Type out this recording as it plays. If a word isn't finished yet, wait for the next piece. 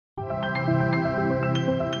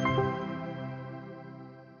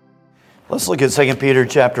Let's look at 2 Peter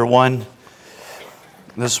chapter 1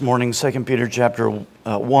 this morning. 2 Peter chapter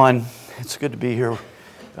 1. It's good to be here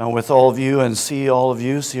with all of you and see all of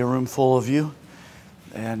you, see a room full of you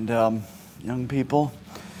and young people.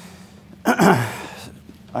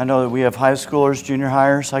 I know that we have high schoolers, junior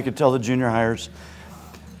hires. I could tell the junior hires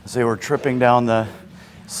as they were tripping down the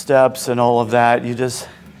steps and all of that.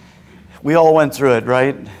 We all went through it,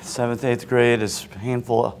 right? 7th, 8th grade is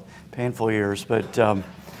painful years, but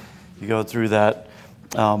you go through that.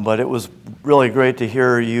 But it was really great to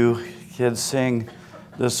hear you kids sing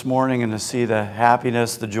this morning and to see the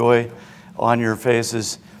happiness, the joy on your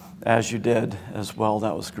faces as you did as well.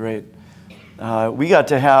 That was great. We got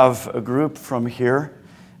to have a group from here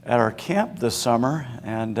at our camp this summer,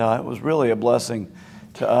 and it was really a blessing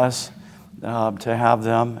to us to have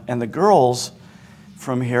them. And the girls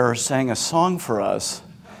from here sang a song for us.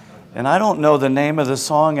 And I don't know the name of the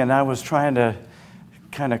song, and I was trying to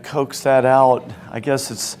kind of coax that out. I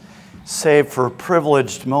guess it's saved for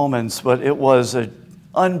privileged moments, but it was an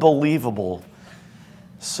unbelievable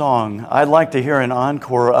song. I'd like to hear an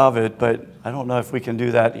encore of it, but I don't know if we can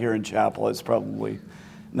do that here in chapel. It's probably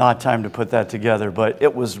not time to put that together, but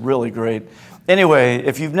it was really great. Anyway,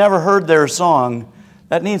 if you've never heard their song,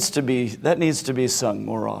 that needs to be sung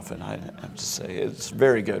more often. I have to say, it's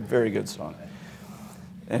very good song.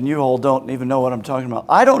 And you all don't even know what I'm talking about.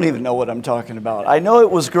 I don't even know what I'm talking about. I know it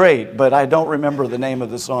was great, but I don't remember the name of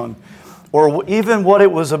the song or even what it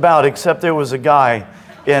was about, except there was a guy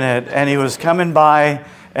in it, and he was coming by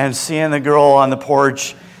and seeing the girl on the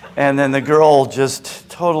porch, and then the girl just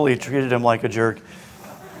totally treated him like a jerk.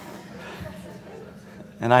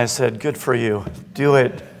 And I said, good for you. Do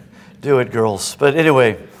it, girls. But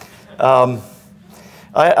anyway,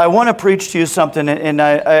 I want to preach to you something, and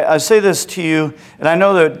I say this to you, and I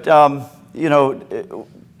know that,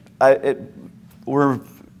 we're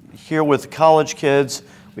here with college kids.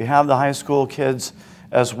 We have the high school kids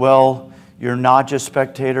as well. You're not just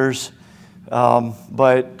spectators,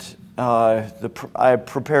 but I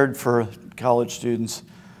prepared for college students.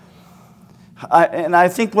 And I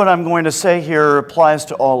think what I'm going to say here applies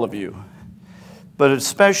to all of you, but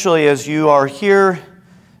especially as you are here.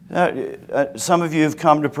 Some of you have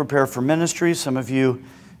come to prepare for ministry. Some of you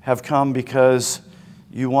have come because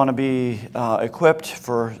you want to be equipped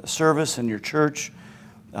for service in your church.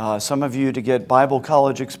 Some of you to get Bible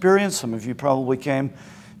college experience. Some of you probably came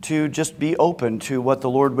to just be open to what the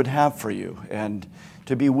Lord would have for you and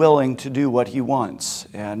to be willing to do what He wants.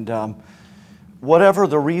 And whatever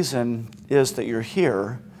the reason is that you're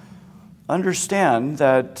here, understand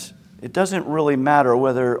that it doesn't really matter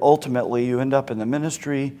whether ultimately you end up in the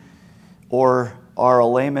ministry or are a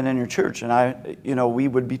layman in your church. And we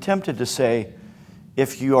would be tempted to say,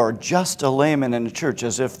 if you are just a layman in the church,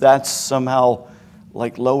 as if that's somehow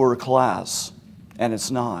like lower class. And it's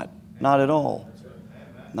not. Not at all.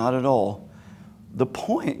 Not at all. The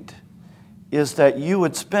point is that you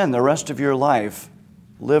would spend the rest of your life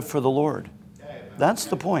live for the Lord. That's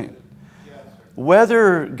the point.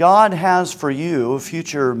 Whether God has for you a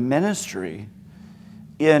future ministry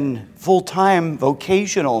in full-time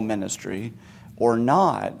vocational ministry or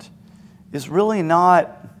not is really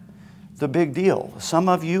not the big deal. Some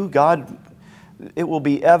of you, it will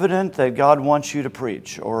be evident that God wants you to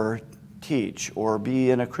preach or teach or be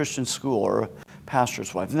in a Christian school or a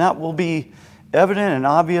pastor's wife. And that will be evident and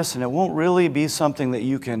obvious, and it won't really be something that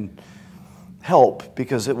you can help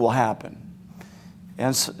because it will happen.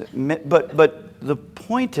 But the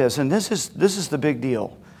point is, and this is the big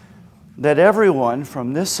deal, that everyone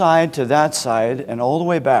from this side to that side and all the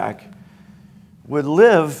way back would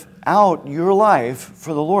live out your life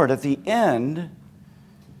for the Lord. At the end,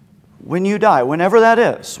 when you die, whenever that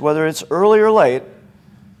is, whether it's early or late,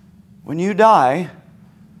 when you die,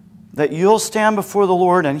 that you'll stand before the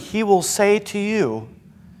Lord and He will say to you,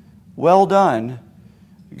 well done,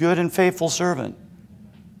 good and faithful servant.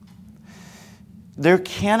 There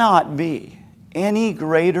cannot be any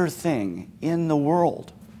greater thing in the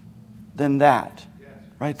world than that,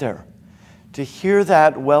 right there. To hear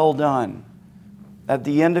that well done at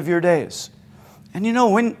the end of your days. And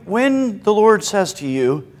when the Lord says to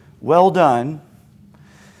you, well done,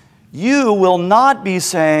 you will not be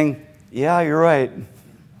saying, yeah, you're right.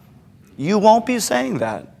 You won't be saying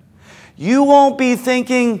that. You won't be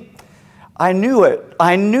thinking, I knew it.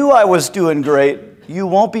 I knew I was doing great. You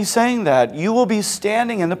won't be saying that. You will be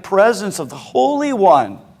standing in the presence of the Holy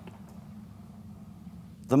One,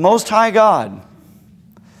 the Most High God.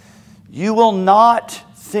 You will not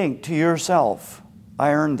think to yourself,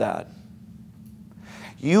 I earned that.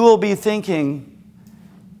 You will be thinking,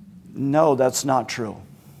 no, that's not true.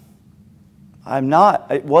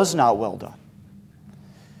 It was not well done.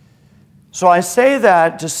 So I say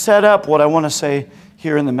that to set up what I want to say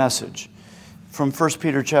here in the message from 1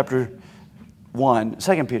 Peter chapter 1,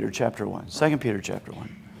 2 Peter chapter 1, 2 Peter chapter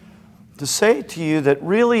 1. To say to you that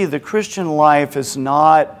really the Christian life is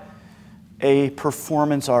not a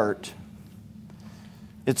performance art.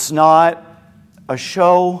 It's not a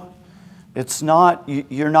show. It's not,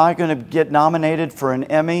 you're not going to get nominated for an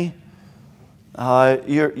Emmy.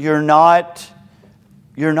 You're not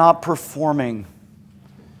performing.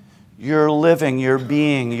 You're living, you're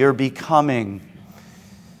being, you're becoming.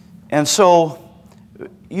 And so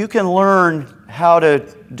you can learn how to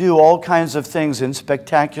do all kinds of things in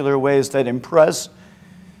spectacular ways that impress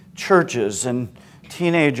churches, and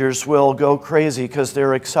teenagers will go crazy because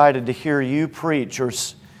they're excited to hear you preach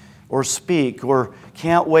or speak or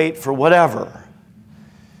can't wait for whatever.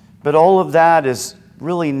 But all of that is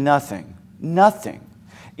really nothing. Nothing.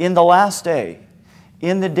 In the last day,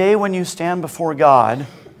 in the day when you stand before God,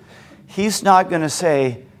 He's not going to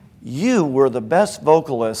say, you were the best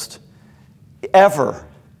vocalist ever.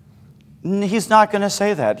 He's not going to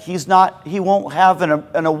say that. He won't have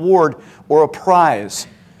an award or a prize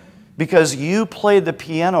because you played the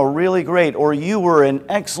piano really great, or you were an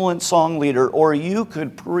excellent song leader, or you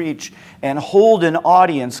could preach and hold an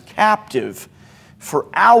audience captive for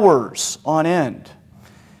hours on end.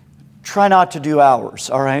 Try not to do hours,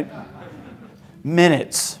 all right?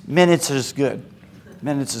 Minutes. Minutes is good.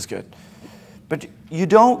 Minutes is good. But you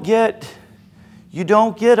don't get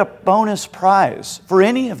a bonus prize for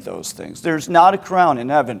any of those things. There's not a crown in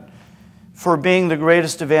heaven for being the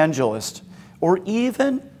greatest evangelist or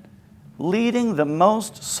even leading the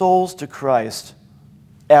most souls to Christ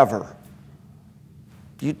ever.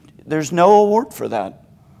 There's no award for that.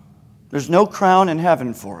 There's no crown in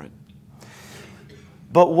heaven for it.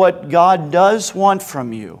 But what God does want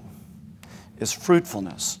from you is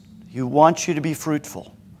fruitfulness. He wants you to be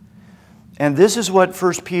fruitful. And this is what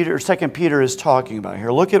 2 Peter is talking about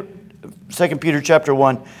here. Look at 2 Peter chapter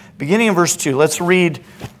 1, beginning in verse 2. Let's read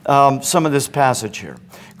some of this passage here.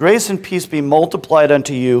 Grace and peace be multiplied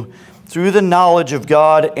unto you through the knowledge of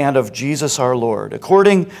God and of Jesus our Lord,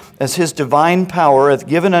 according as His divine power hath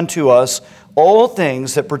given unto us all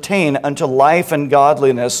things that pertain unto life and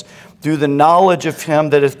godliness, through the knowledge of Him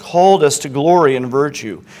that hath called us to glory and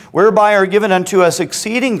virtue, whereby are given unto us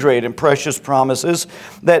exceeding great and precious promises,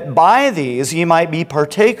 that by these ye might be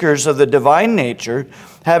partakers of the divine nature,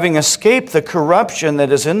 having escaped the corruption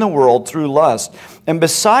that is in the world through lust. And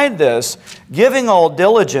beside this, giving all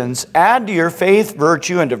diligence, add to your faith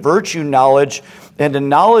virtue, and to virtue knowledge, and to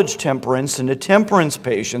knowledge temperance, and to temperance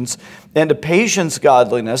patience, and to patience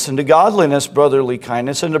godliness, and to godliness brotherly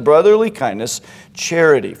kindness, and to brotherly kindness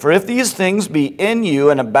charity. For if these things be in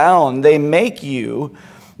you and abound, they make you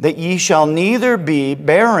that ye shall neither be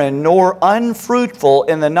barren nor unfruitful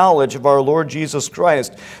in the knowledge of our Lord Jesus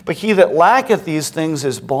Christ. But he that lacketh these things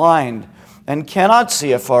is blind, and cannot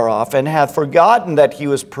see afar off, and hath forgotten that he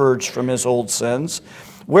was purged from his old sins.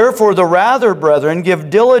 Wherefore the rather, brethren, give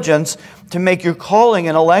diligence to make your calling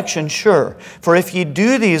and election sure. For if ye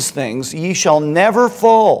do these things, ye shall never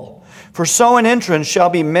fall. For so an entrance shall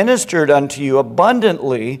be ministered unto you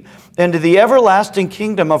abundantly into the everlasting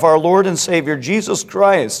kingdom of our Lord and Savior Jesus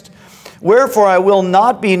Christ. Wherefore I will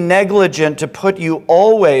not be negligent to put you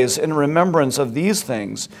always in remembrance of these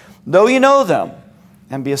things, though you know them,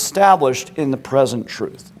 and be established in the present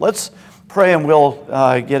truth. Let's pray and we'll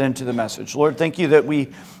get into the message. Lord, thank you that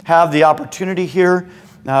we have the opportunity here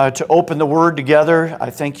to open the Word together. I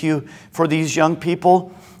thank you for these young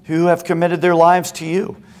people who have committed their lives to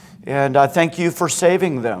you. And I thank you for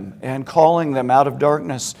saving them and calling them out of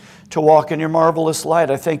darkness to walk in your marvelous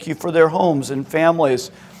light. I thank you for their homes and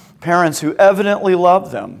families, parents who evidently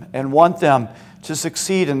love them and want them to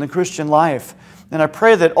succeed in the Christian life. And I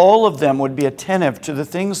pray that all of them would be attentive to the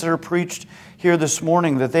things that are preached here this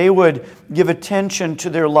morning, that they would give attention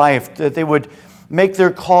to their life, that they would make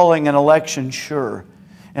their calling and election sure.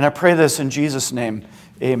 And I pray this in Jesus' name,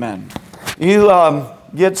 amen. You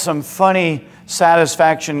get some funny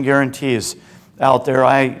satisfaction guarantees out there.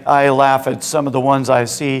 I laugh at some of the ones I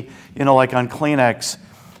see, like on Kleenex,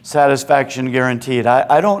 satisfaction guaranteed.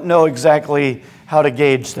 I don't know exactly how to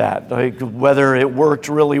gauge that, like whether it worked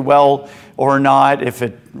really well or not, if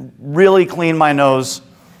it really cleaned my nose,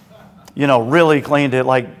 really cleaned it,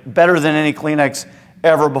 like better than any Kleenex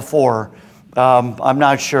ever before. I'm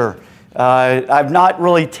not sure. I've not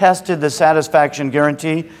really tested the satisfaction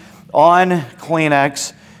guarantee on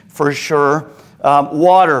Kleenex for sure.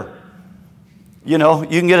 Water. You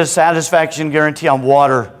can get a satisfaction guarantee on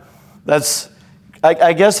water.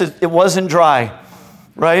 I guess it wasn't dry,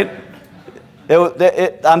 right?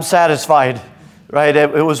 I'm satisfied, right?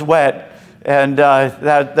 It was wet, and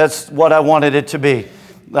that's what I wanted it to be.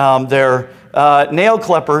 They're nail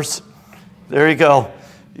clippers. There you go.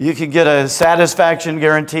 You can get a satisfaction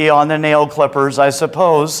guarantee on the nail clippers. I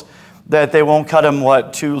suppose that they won't cut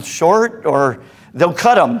them, too short? Or they'll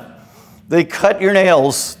cut them. They cut your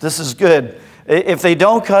nails. This is good. If they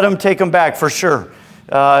don't cut them, take them back for sure.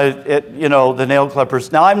 The nail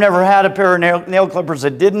clippers. Now, I've never had a pair of nail clippers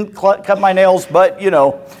that didn't cut my nails, but,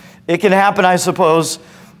 it can happen, I suppose.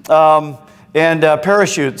 And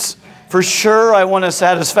parachutes. For sure, I want a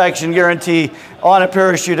satisfaction guarantee on a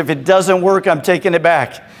parachute. If it doesn't work, I'm taking it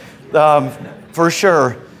back. For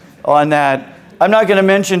sure on that. I'm not going to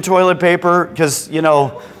mention toilet paper because,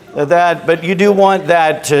 that, but you do want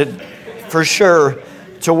that for sure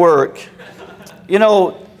to work.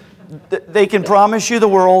 They can promise you the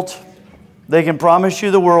world. They can promise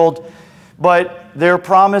you the world, but their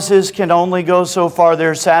promises can only go so far.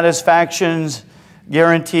 Their satisfactions,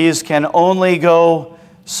 guarantees can only go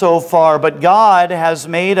so far. But God has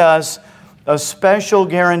made us a special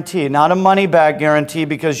guarantee, not a money-back guarantee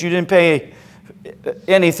because you didn't pay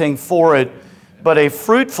anything for it, but a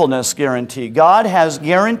fruitfulness guarantee. God has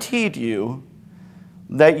guaranteed you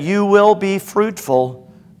that you will be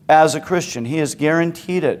fruitful as a Christian. He has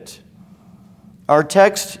guaranteed it. Our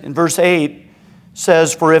text in verse 8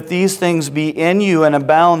 says, "For if these things be in you and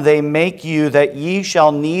abound, they make you that ye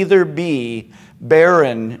shall neither be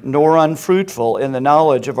barren nor unfruitful in the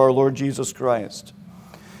knowledge of our Lord Jesus Christ."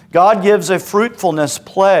 God gives a fruitfulness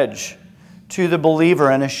pledge to the believer,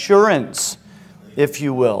 an assurance, if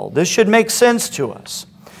you will. This should make sense to us.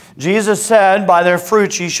 Jesus said, "By their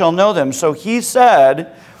fruits ye shall know them." So He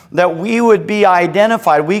said that we would be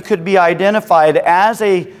identified, we could be identified as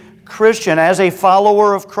a Christian, as a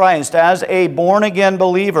follower of Christ, as a born-again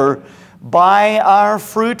believer by our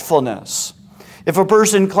fruitfulness. If a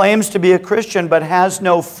person claims to be a Christian but has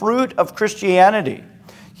no fruit of Christianity,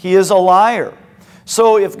 he is a liar.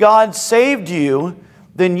 So if God saved you,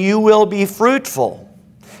 then you will be fruitful.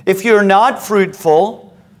 If you're not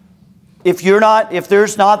fruitful, if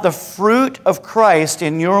there's not the fruit of Christ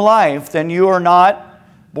in your life, then you are not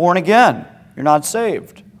born again. You're not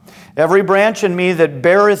saved. Every branch in me that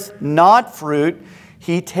beareth not fruit,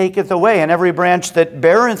 He taketh away. And every branch that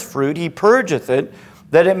beareth fruit, He purgeth it,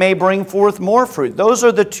 that it may bring forth more fruit. Those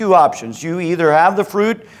are the two options. You either have the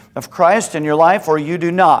fruit of Christ in your life or you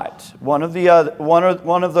do not. One of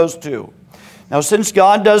those two. Now, since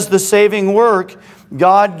God does the saving work,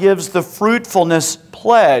 God gives the fruitfulness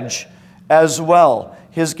pledge as well.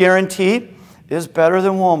 His guarantee is better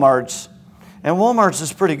than Walmart's. And Walmart's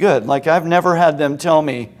is pretty good. Like, I've never had them tell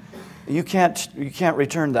me, you can't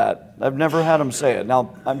return that. I've never had them say it. Now,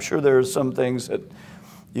 I'm sure there are some things that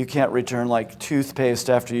you can't return, like toothpaste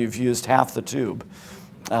after you've used half the tube.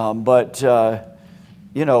 But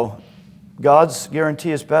God's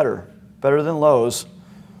guarantee is better than Lowe's.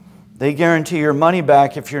 They guarantee your money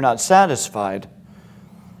back if you're not satisfied.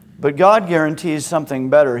 But God guarantees something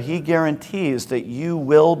better. He guarantees that you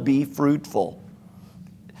will be fruitful.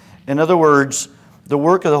 In other words, the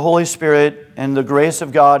work of the Holy Spirit and the grace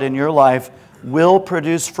of God in your life will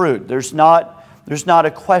produce fruit. There's not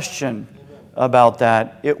a question about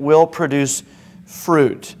that. It will produce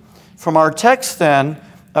fruit. From our text then,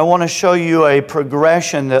 I want to show you a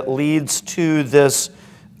progression that leads to this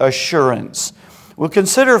assurance. We'll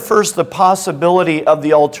consider first the possibility of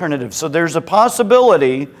the alternative. So there's a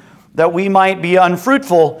possibility that we might be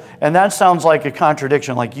unfruitful, and that sounds like a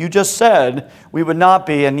contradiction. Like you just said, we would not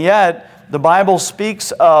be, and yet the Bible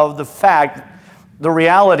speaks of the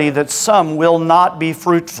reality that some will not be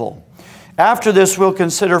fruitful. After this, we'll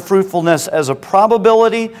consider fruitfulness as a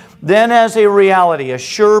probability, then as a reality, a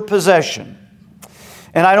sure possession.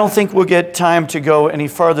 And I don't think we'll get time to go any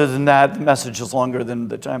farther than that. The message is longer than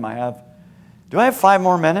the time I have. Do I have 5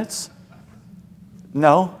 more minutes?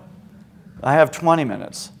 No? I have 20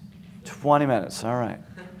 minutes. 20 minutes, all right.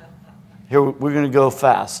 Here, we're going to go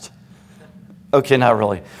fast. Okay, not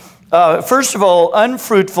really. First of all,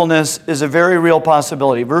 unfruitfulness is a very real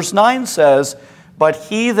possibility. Verse 9 says, "But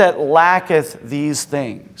he that lacketh these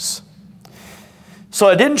things." So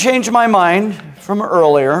I didn't change my mind from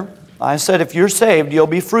earlier. I said if you're saved, you'll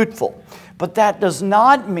be fruitful. But that does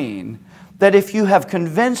not mean that if you have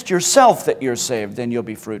convinced yourself that you're saved, then you'll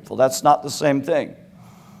be fruitful. That's not the same thing.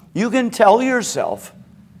 You can tell yourself,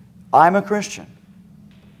 I'm a Christian.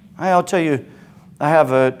 I'll tell you, I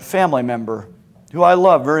have a family member who I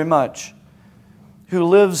love very much, who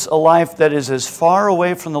lives a life that is as far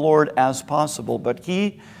away from the Lord as possible, but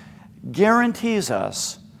he guarantees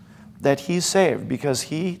us that he's saved because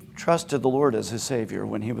he trusted the Lord as his Savior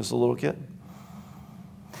when he was a little kid.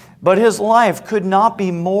 But his life could not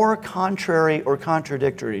be more contrary or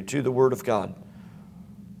contradictory to the Word of God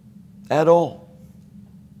at all.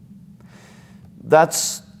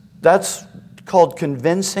 That's called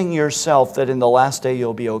convincing yourself that in the last day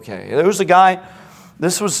you'll be okay. There was a guy,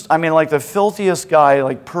 this was, like the filthiest guy,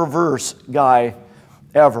 like perverse guy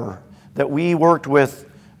ever that we worked with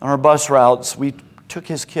on our bus routes. We took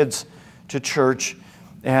his kids to church,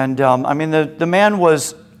 and the man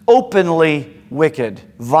was openly wicked,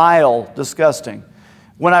 vile, disgusting.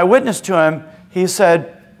 When I witnessed to him, he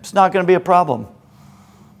said, it's not going to be a problem.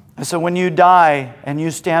 I said, when you die and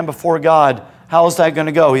you stand before God, how is that going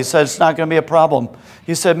to go? He said, it's not going to be a problem.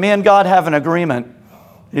 He said, me and God have an agreement.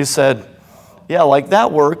 He said, yeah, like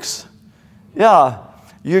that works. Yeah,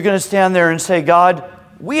 you're going to stand there and say, God,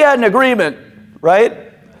 we had an agreement,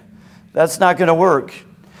 right? That's not going to work.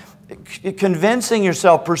 Convincing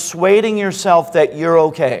yourself, persuading yourself that you're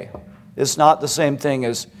okay is not the same thing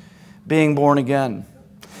as being born again.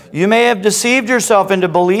 You may have deceived yourself into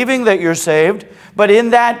believing that you're saved, but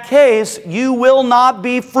in that case, you will not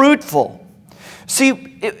be fruitful.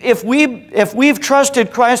 See, if we've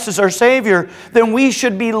trusted Christ as our Savior, then we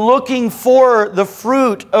should be looking for the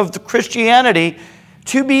fruit of the Christianity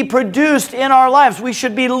to be produced in our lives. We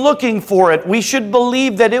should be looking for it. We should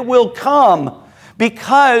believe that it will come,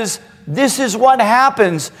 because this is what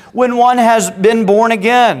happens when one has been born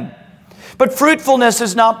again. But fruitfulness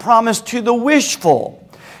is not promised to the wishful.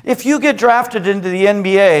 If you get drafted into the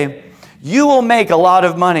NBA, you will make a lot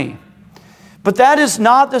of money. But that is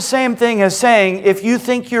not the same thing as saying, if you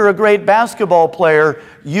think you're a great basketball player,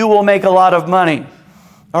 you will make a lot of money.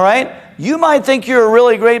 All right? You might think you're a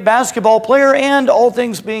really great basketball player, and all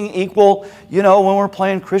things being equal, when we're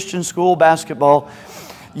playing Christian school basketball,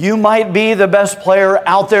 you might be the best player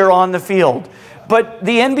out there on the field. But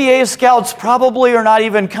the NBA scouts probably are not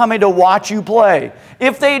even coming to watch you play.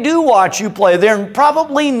 If they do watch you play, they're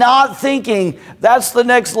probably not thinking, that's the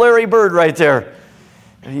next Larry Bird right there.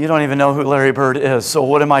 You don't even know who Larry Bird is, so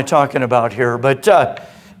what am I talking about here? But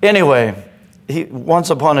anyway,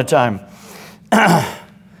 once upon a time,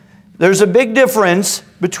 there's a big difference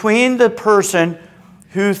between the person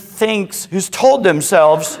who's told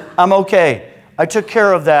themselves, I'm okay, I took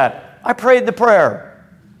care of that, I prayed the prayer,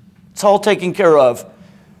 it's all taken care of,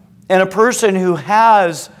 and a person who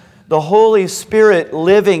has the Holy Spirit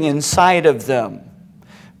living inside of them,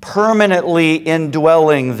 permanently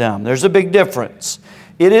indwelling them. There's a big difference.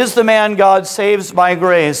 It is the man God saves by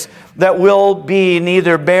grace that will be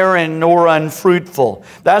neither barren nor unfruitful.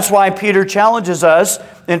 That's why Peter challenges us,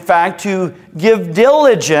 in fact, to give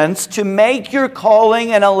diligence to make your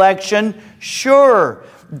calling and election sure.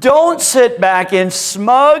 Don't sit back in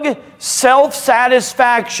smug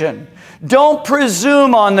self-satisfaction. Don't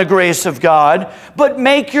presume on the grace of God, but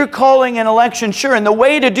make your calling and election sure. And the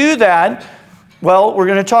way to do that, well, we're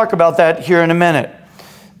going to talk about that here in a minute.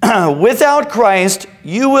 Without Christ,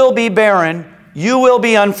 you will be barren, you will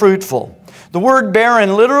be unfruitful. The word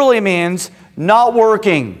barren literally means not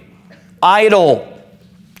working, idle.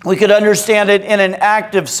 We could understand it in an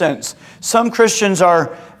active sense. Some Christians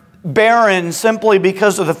are barren simply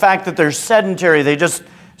because of the fact that they're sedentary. They just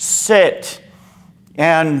sit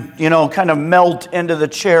and, kind of melt into the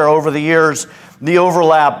chair. Over the years, the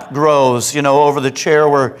overlap grows, over the chair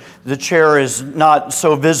where the chair is not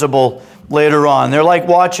so visible later on. They're like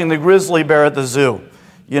watching the grizzly bear at the zoo.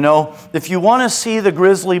 If you want to see the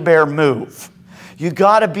grizzly bear move, you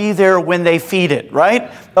got to be there when they feed it, right?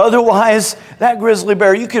 Otherwise, that grizzly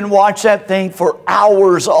bear, you can watch that thing for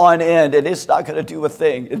hours on end, and it's not going to do a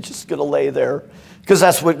thing. It's just going to lay there, because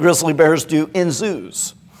that's what grizzly bears do in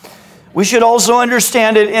zoos. We should also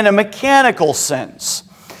understand it in a mechanical sense.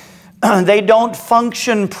 They don't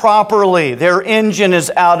function properly. Their engine is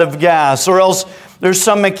out of gas, or else there's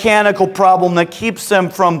some mechanical problem that keeps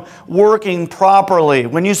them from working properly.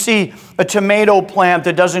 When you see a tomato plant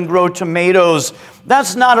that doesn't grow tomatoes,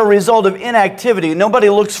 that's not a result of inactivity. Nobody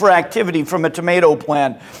looks for activity from a tomato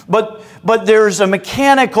plant. But there's a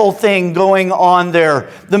mechanical thing going on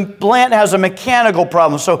there. The plant has a mechanical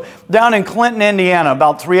problem. So down in Clinton, Indiana,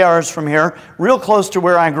 about 3 hours from here, real close to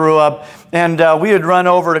where I grew up, and we would run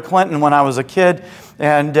over to Clinton when I was a kid,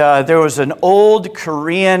 and there was an old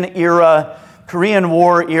Korean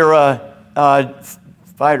War era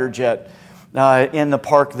fighter jet in the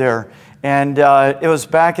park there. And it was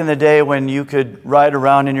back in the day when you could ride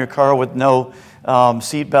around in your car with no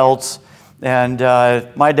seat belts. And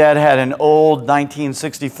my dad had an old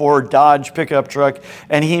 1964 Dodge pickup truck,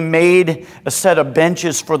 and he made a set of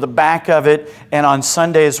benches for the back of it. And on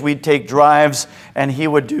Sundays, we'd take drives, and he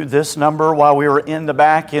would do this number while we were in the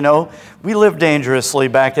back, you know. We lived dangerously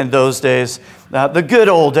back in those days. The good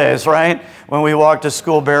old days, right? When we walked to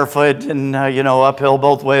school barefoot and, you know, uphill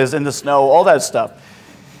both ways in the snow, all that stuff.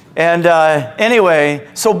 And anyway,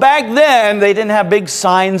 so back then, they didn't have big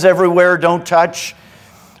signs everywhere, don't touch.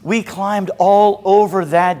 We climbed all over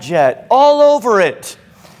that jet, all over it.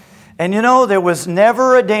 And you know, there was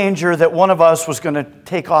never a danger that one of us was going to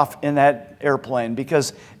take off in that airplane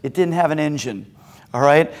because it didn't have an engine, all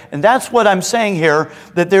right? And that's what I'm saying here,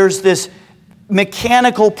 that there's this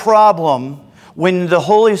mechanical problem when the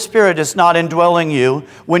Holy Spirit is not indwelling you,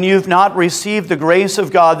 when you've not received the grace of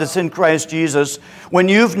God that's in Christ Jesus, when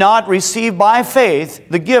you've not received by faith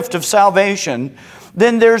the gift of salvation,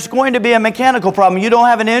 then there's going to be a mechanical problem. You don't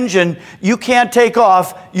have an engine, you can't take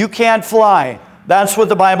off, you can't fly. That's what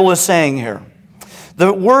the Bible is saying here.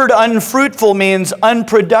 The word unfruitful means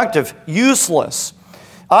unproductive, useless.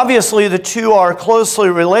 Obviously, the two are closely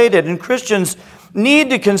related, and Christians need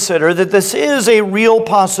to consider that this is a real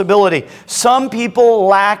possibility. Some people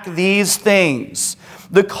lack these things.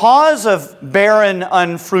 The cause of barren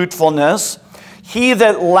unfruitfulness, he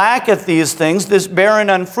that lacketh these things, this barren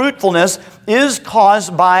unfruitfulness, is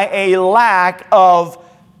caused by a lack of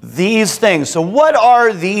these things. So what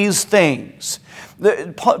are these things?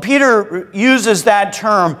 Peter uses that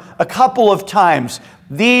term a couple of times.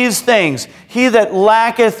 These things. He that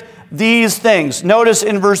lacketh these things. Notice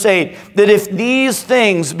in verse 8, that if these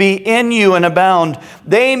things be in you and abound,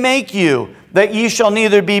 they make you, that ye shall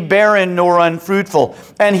neither be barren nor unfruitful.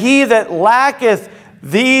 And he that lacketh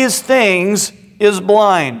these things is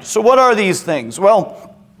blind. So what are these things?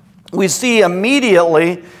 Well, we see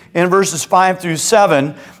immediately in verses 5 through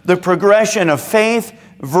 7 the progression of faith,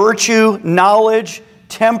 virtue, knowledge,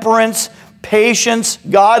 temperance, patience,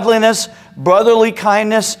 godliness, brotherly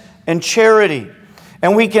kindness, and charity.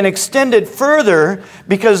 And we can extend it further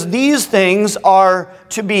because these things are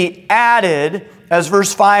to be added, as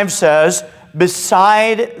verse 5 says,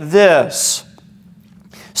 beside this.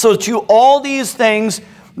 So to all these things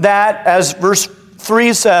that, as verse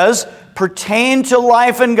 3 says, pertain to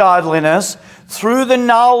life and godliness through the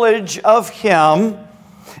knowledge of Him,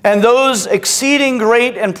 and those exceeding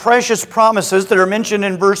great and precious promises that are mentioned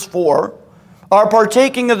in verse 4 are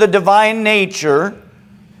partaking of the divine nature,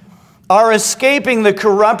 are escaping the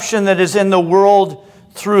corruption that is in the world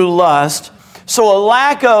through lust. So a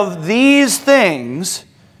lack of these things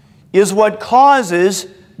is what causes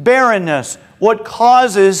barrenness, what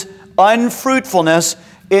causes unfruitfulness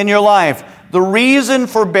in your life. The reason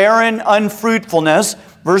for barren unfruitfulness,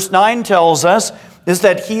 verse 9 tells us, is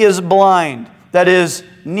that he is blind, that is,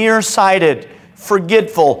 nearsighted,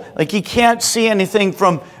 forgetful, like he can't see anything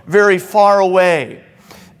from very far away.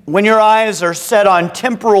 When your eyes are set on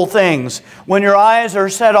temporal things, when your eyes are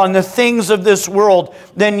set on the things of this world,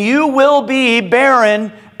 then you will be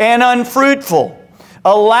barren and unfruitful.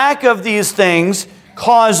 A lack of these things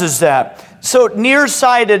causes that. So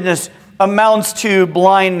nearsightedness amounts to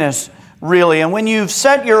blindness, really. And when you've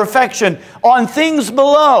set your affection on things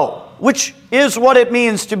below, which is what it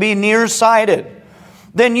means to be nearsighted,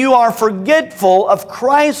 then you are forgetful of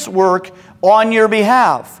Christ's work on your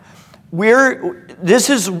behalf. This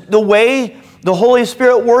is the way the Holy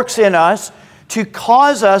Spirit works in us to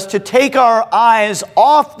cause us to take our eyes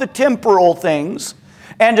off the temporal things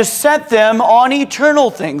and to set them on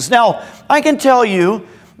eternal things. Now, I can tell you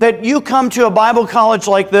that you come to a Bible college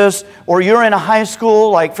like this, or you're in a high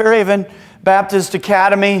school like Fairhaven Baptist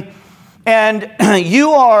Academy, and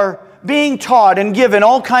you are being taught and given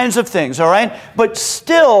all kinds of things, all right? But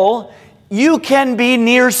still, you can be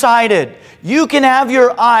nearsighted. You can have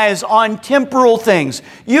your eyes on temporal things.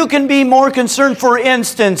 You can be more concerned, for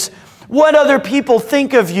instance, what other people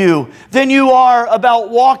think of you than you are about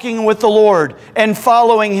walking with the Lord and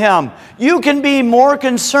following Him. You can be more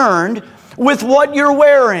concerned with what you're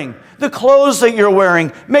wearing, the clothes that you're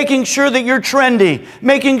wearing, making sure that you're trendy,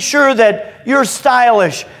 making sure that you're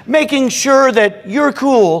stylish, making sure that you're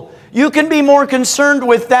cool. You can be more concerned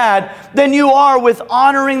with that than you are with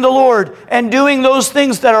honoring the Lord and doing those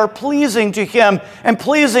things that are pleasing to Him and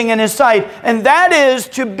pleasing in His sight. And that is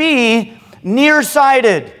to be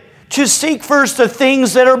nearsighted, to seek first the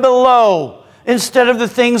things that are below instead of the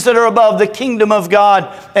things that are above, the kingdom of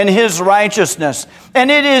God and His righteousness. And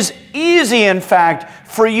it is easy, in fact,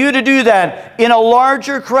 for you to do that in a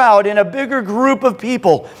larger crowd, in a bigger group of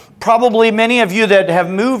people. Probably many of you that have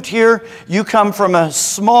moved here, you come from a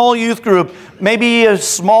small youth group, maybe a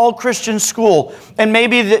small Christian school, and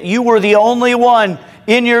maybe that you were the only one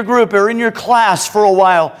in your group or in your class for a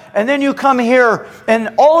while. And then you come here,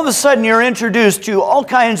 and all of a sudden you're introduced to all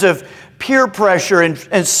kinds of peer pressure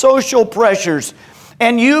and social pressures.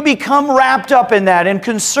 And you become wrapped up in that and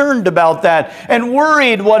concerned about that and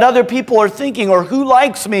worried what other people are thinking or who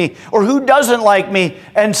likes me or who doesn't like me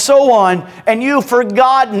and so on. And you've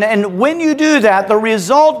forgotten. And when you do that, the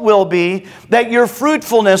result will be that your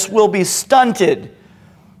fruitfulness will be stunted.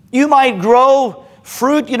 You might grow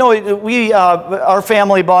fruit. You know, our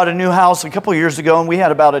family bought a new house a couple years ago, and we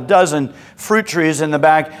had about a dozen fruit trees in the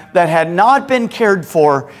back that had not been cared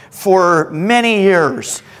for many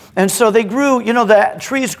years. And so they grew, you know, the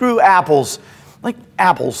trees grew apples, like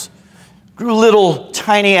apples, grew little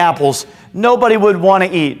tiny apples nobody would want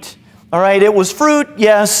to eat. All right, it was fruit,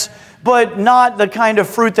 yes, but not the kind of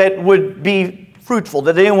fruit that would be fruitful,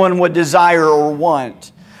 that anyone would desire or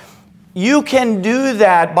want. You can do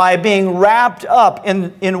that by being wrapped up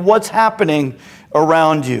in what's happening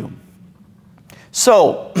around you.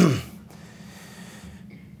 So,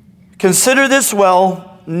 consider this well.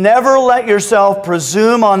 Never let yourself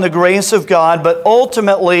presume on the grace of God, but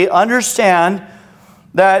ultimately understand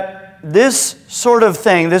that this sort of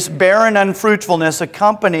thing, this barren unfruitfulness,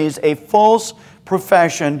 accompanies a false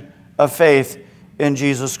profession of faith in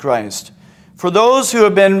Jesus Christ. For those who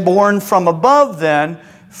have been born from above, then,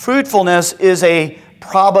 fruitfulness is a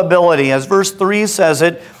probability. As verse 3 says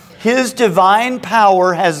it, His divine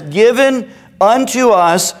power has given unto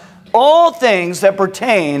us all things that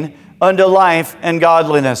pertain unto life and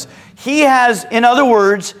godliness. He has, in other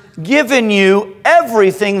words, given you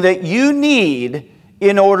everything that you need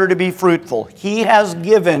in order to be fruitful. He has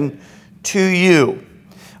given to you.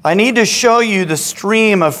 I need to show you the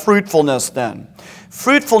stream of fruitfulness then.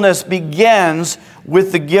 Fruitfulness begins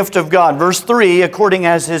with the gift of God. Verse 3, according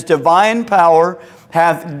as His divine power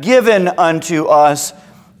hath given unto us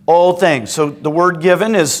all things. So the word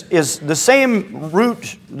given is the same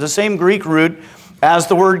root, the same Greek root as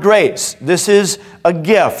the word grace. This is a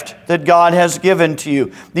gift that God has given to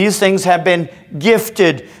you. These things have been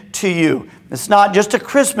gifted to you. It's not just a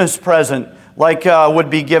Christmas present like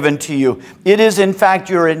would be given to you. It is in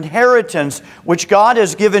fact your inheritance, which God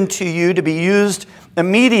has given to you to be used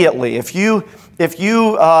immediately. If you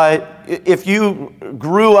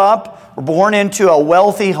grew up, or born into a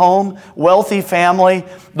wealthy home, wealthy family,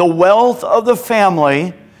 the wealth of the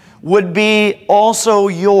family would be also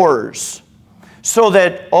yours. So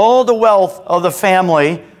that all the wealth of the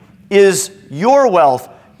family is your wealth.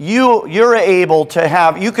 You're able to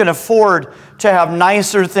have, you can afford to have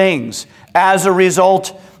nicer things as a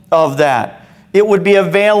result of that. It would be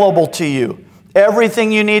available to you.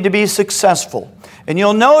 Everything you need to be successful. And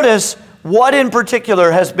you'll notice what in particular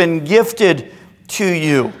has been gifted to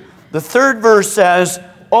you. The third verse says,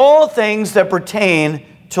 all things that pertain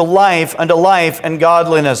to life, unto life and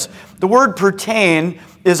godliness. The word pertain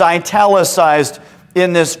is italicized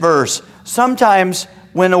in this verse. Sometimes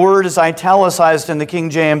when a word is italicized in the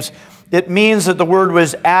King James, it means that the word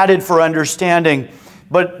was added for understanding,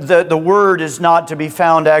 but the word is not to be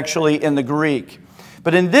found actually in the Greek.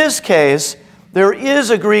 But in this case, there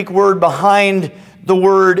is a Greek word behind the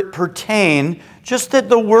word pertain, just that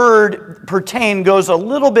the word pertain goes a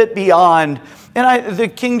little bit beyond. And the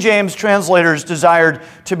King James translators desired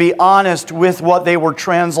to be honest with what they were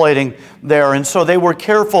translating there. And so they were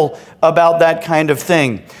careful about that kind of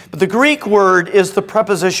thing. But the Greek word is the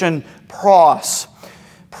preposition pros.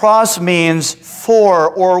 Pros means for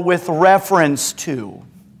or with reference to.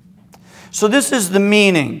 So this is the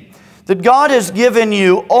meaning, that God has given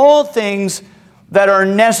you all things that are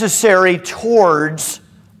necessary towards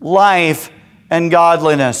life and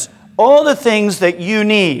godliness. All the things that you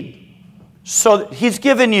need. So He's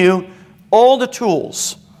given you all the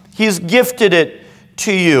tools. He's gifted it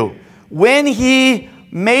to you. When He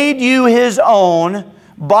made you His own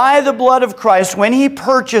by the blood of Christ, when He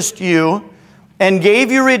purchased you and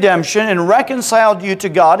gave you redemption and reconciled you to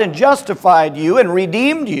God and justified you and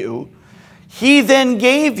redeemed you, He then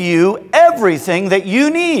gave you everything that you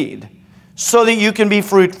need so that you can be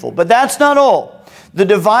fruitful. But that's not all. The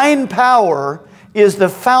divine power is the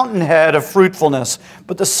fountainhead of fruitfulness.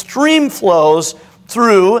 But the stream flows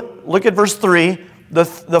through, look at verse 3, the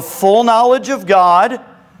full knowledge of God,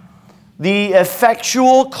 the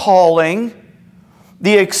effectual calling,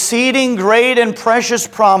 the exceeding great and precious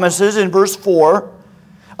promises in verse 4,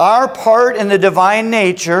 our part in the divine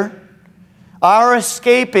nature, our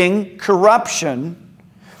escaping corruption,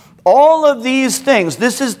 all of these things,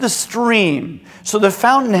 this is the stream. So the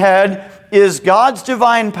fountainhead is God's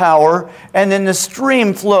divine power, and then the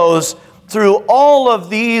stream flows through all of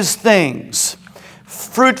these things.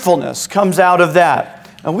 Fruitfulness comes out of that.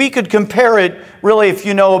 And we could compare it, really, if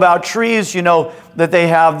you know about trees, you know that they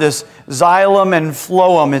have this xylem and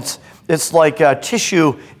phloem. It's like a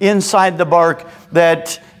tissue inside the bark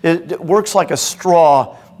that it works like a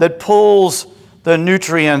straw that pulls the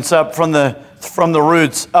nutrients up from the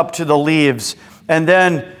roots up to the leaves, and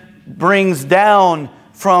then brings down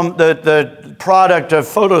from the product of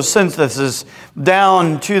photosynthesis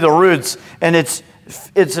down to the roots. And it's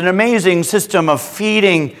an amazing system of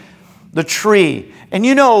feeding the tree. And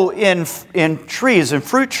you know, in trees, in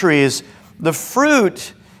fruit trees, the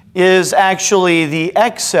fruit is actually the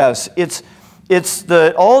excess. It's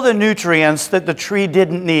all the nutrients that the tree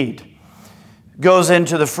didn't need goes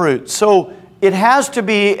into the fruit. So it has to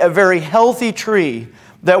be a very healthy tree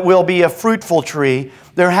that will be a fruitful tree.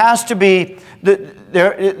 There has to be,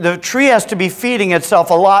 the tree has to be feeding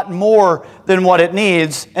itself a lot more than what it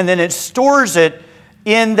needs, and then it stores it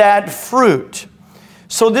in that fruit.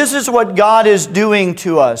 So this is what God is doing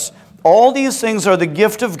to us. All these things are the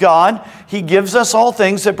gift of God. He gives us all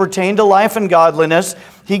things that pertain to life and godliness.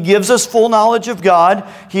 He gives us full knowledge of God.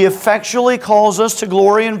 He effectually calls us to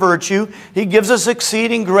glory and virtue. He gives us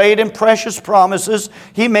exceeding great and precious promises.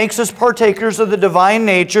 He makes us partakers of the divine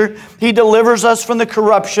nature. He delivers us from the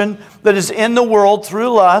corruption that is in the world through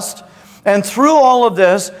lust. And through all of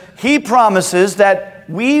this, He promises that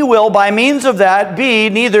we will, by means of that, be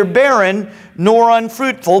neither barren nor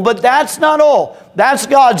unfruitful. But that's not all. That's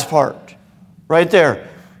God's part right there.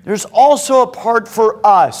 There's also a part for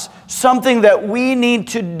us, something that we need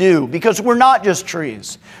to do, because we're not just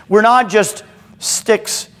trees. We're not just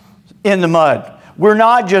sticks in the mud. We're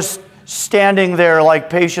not just standing there like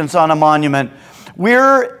patients on a monument.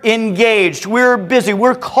 We're engaged. We're busy.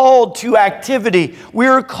 We're called to activity.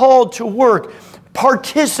 We're called to work.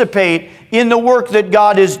 Participate in the work that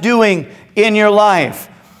God is doing in your life.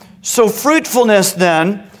 So fruitfulness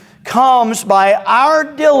then comes by our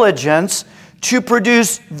diligence to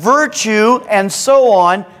produce virtue and so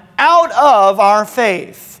on out of our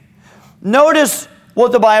faith. Notice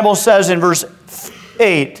what the Bible says in verse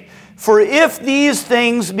 8. For if these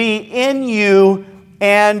things be in you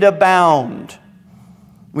and abound.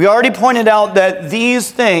 We already pointed out that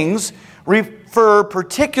these things refer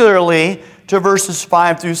particularly to verses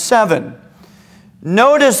 5 through 7.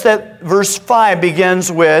 Notice that verse 5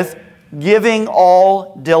 begins with giving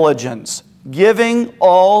all diligence. Giving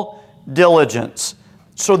all diligence.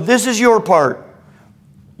 So this is your part.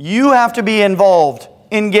 You have to be involved,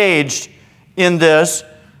 engaged in this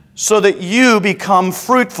so that you become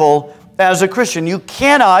fruitful as a Christian. You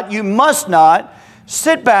cannot, you must not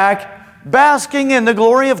sit back basking in the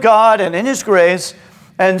glory of God and in His grace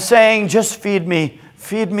and saying, just feed me,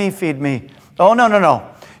 feed me, feed me. Oh, no, no, no.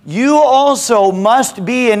 You also must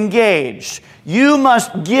be engaged. You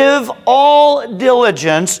must give all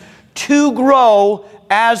diligence to grow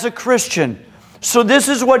as a Christian. So this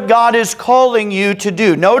is what God is calling you to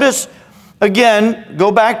do. Notice, again,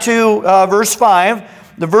 go back to verse 5.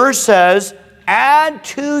 The verse says, add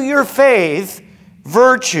to your faith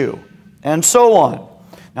virtue, and so on.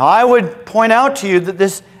 Now, I would point out to you that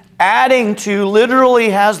this adding to literally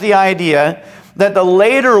has the idea that the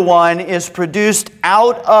later one is produced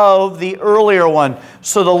out of the earlier one.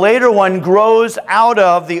 So the later one grows out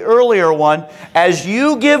of the earlier one as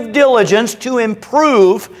you give diligence to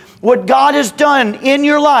improve what God has done in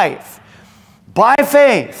your life. By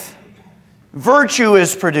faith, virtue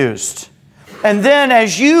is produced. And then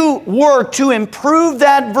as you work to improve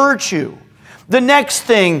that virtue, the next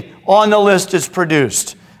thing on the list is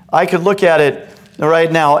produced. I could look at it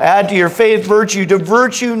right now. Add to your faith virtue, to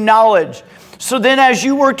virtue knowledge. So then as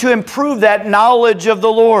you work to improve that knowledge of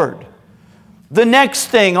the Lord, the next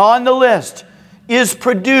thing on the list is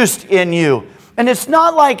produced in you. And it's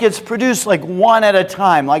not like it's produced like one at a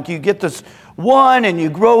time. Like you get this one and you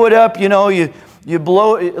grow it up, you know, you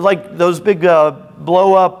blow, like those big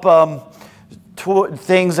blow up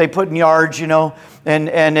things they put in yards, you know,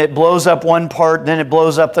 and it blows up one part, then it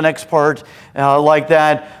blows up the next part, like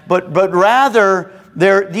that. But rather,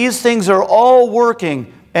 these things are all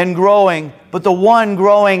working and growing, but the one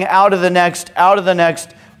growing out of the next, out of the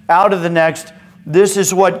next, out of the next. This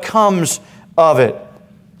is what comes of it.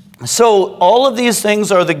 So all of these things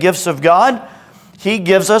are the gifts of God. He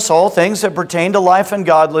gives us all things that pertain to life and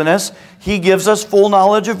godliness. He gives us full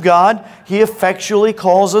knowledge of God. He effectually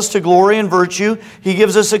calls us to glory and virtue. He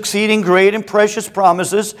gives us exceeding great and precious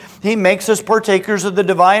promises. He makes us partakers of the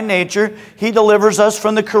divine nature. He delivers us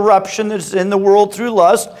from the corruption that is in the world through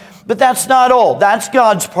lust. But that's not all. That's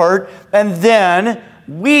God's part. And then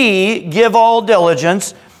we give all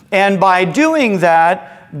diligence, and by doing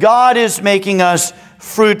that, God is making us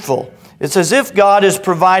fruitful. It's as if God has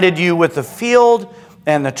provided you with the field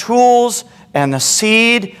and the tools and the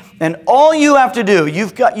seed, and all you have to do,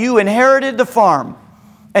 you inherited the farm,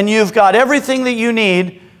 and you've got everything that you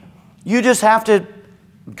need. You just have to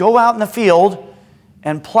go out in the field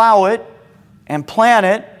and plow it and plant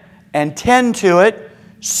it and tend to it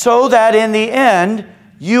so that in the end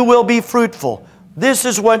you will be fruitful. This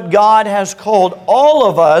is what God has called all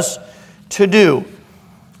of us to do.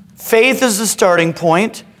 Faith is the starting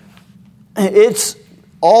point. It's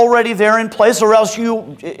already there in place, or else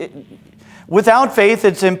without faith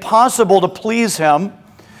it's impossible to please Him.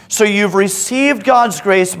 So you've received God's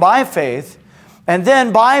grace by faith, and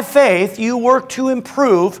then by faith you work to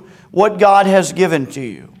improve what God has given to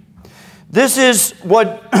you. This is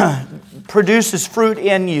what produces fruit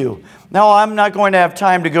in you. Now, I'm not going to have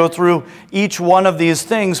time to go through each one of these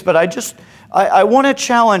things, but I want to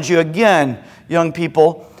challenge you again, young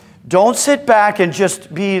people. Don't sit back and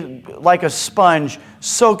just be like a sponge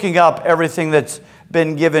soaking up everything that's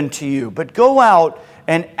been given to you, but go out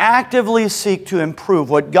and actively seek to improve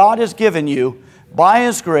what God has given you by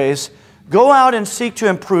His grace. Go out and seek to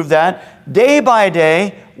improve that day by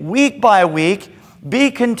day, week by week.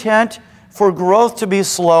 Be content for growth to be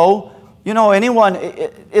slow. You know,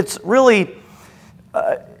 it's really,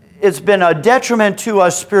 it's been a detriment to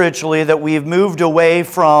us spiritually that we've moved away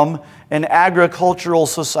from an agricultural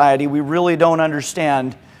society. We really don't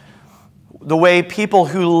understand the way people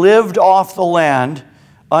who lived off the land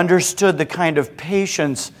understood the kind of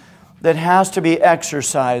patience that has to be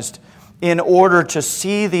exercised in order to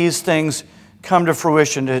see these things come to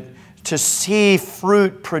fruition, to see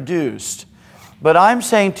fruit produced. But I'm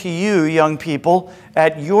saying to you, young people,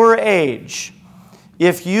 at your age,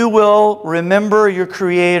 if you will remember your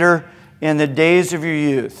Creator in the days of your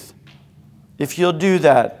youth, if you'll do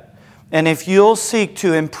that, and if you'll seek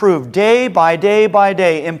to improve day by day by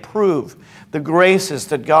day, improve the graces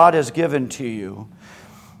that God has given to you,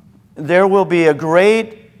 there will be a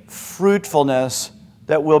great fruitfulness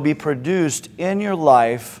that will be produced in your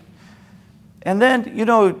life. And then, you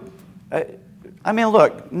know, I mean,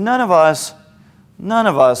 look, none of us,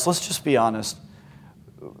 let's just be honest,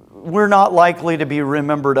 we're not likely to be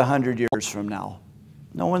remembered 100 years from now.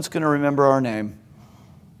 No one's going to remember our name.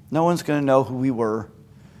 No one's going to know who we were.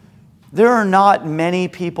 There are not many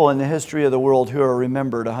people in the history of the world who are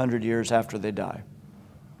remembered 100 years after they die.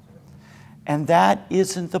 And that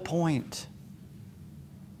isn't the point.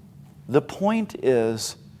 The point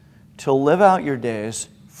is to live out your days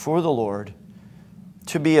for the Lord,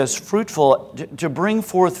 to be as fruitful, to bring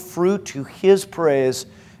forth fruit to His praise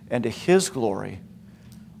and to His glory.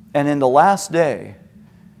 And in the last day,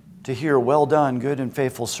 to hear, "Well done, good and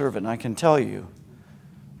faithful servant." I can tell you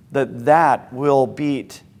that will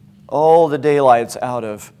beat all the daylights out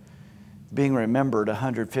of being remembered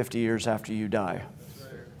 150 years after you die.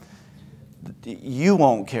 You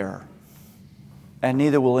won't care, and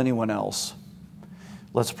neither will anyone else.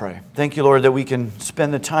 Let's pray. Thank you, Lord, that we can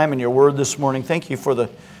spend the time in your word this morning. Thank you for the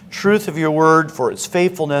truth of your word, for its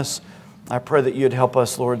faithfulness. I pray that you'd help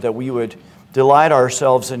us, Lord, that we would delight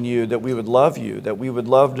ourselves in you, that we would love you, that we would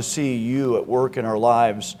love to see you at work in our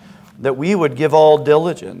lives, that we would give all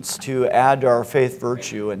diligence to add to our faith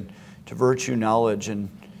virtue and to virtue knowledge and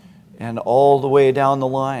all the way down the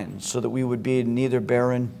line, so that we would be neither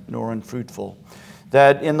barren nor unfruitful.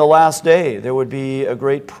 That in the last day there would be a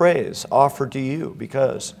great praise offered to you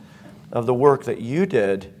because of the work that you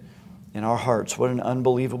did in our hearts. What an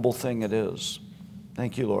unbelievable thing it is.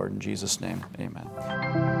 Thank you, Lord. In Jesus' name,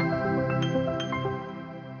 amen.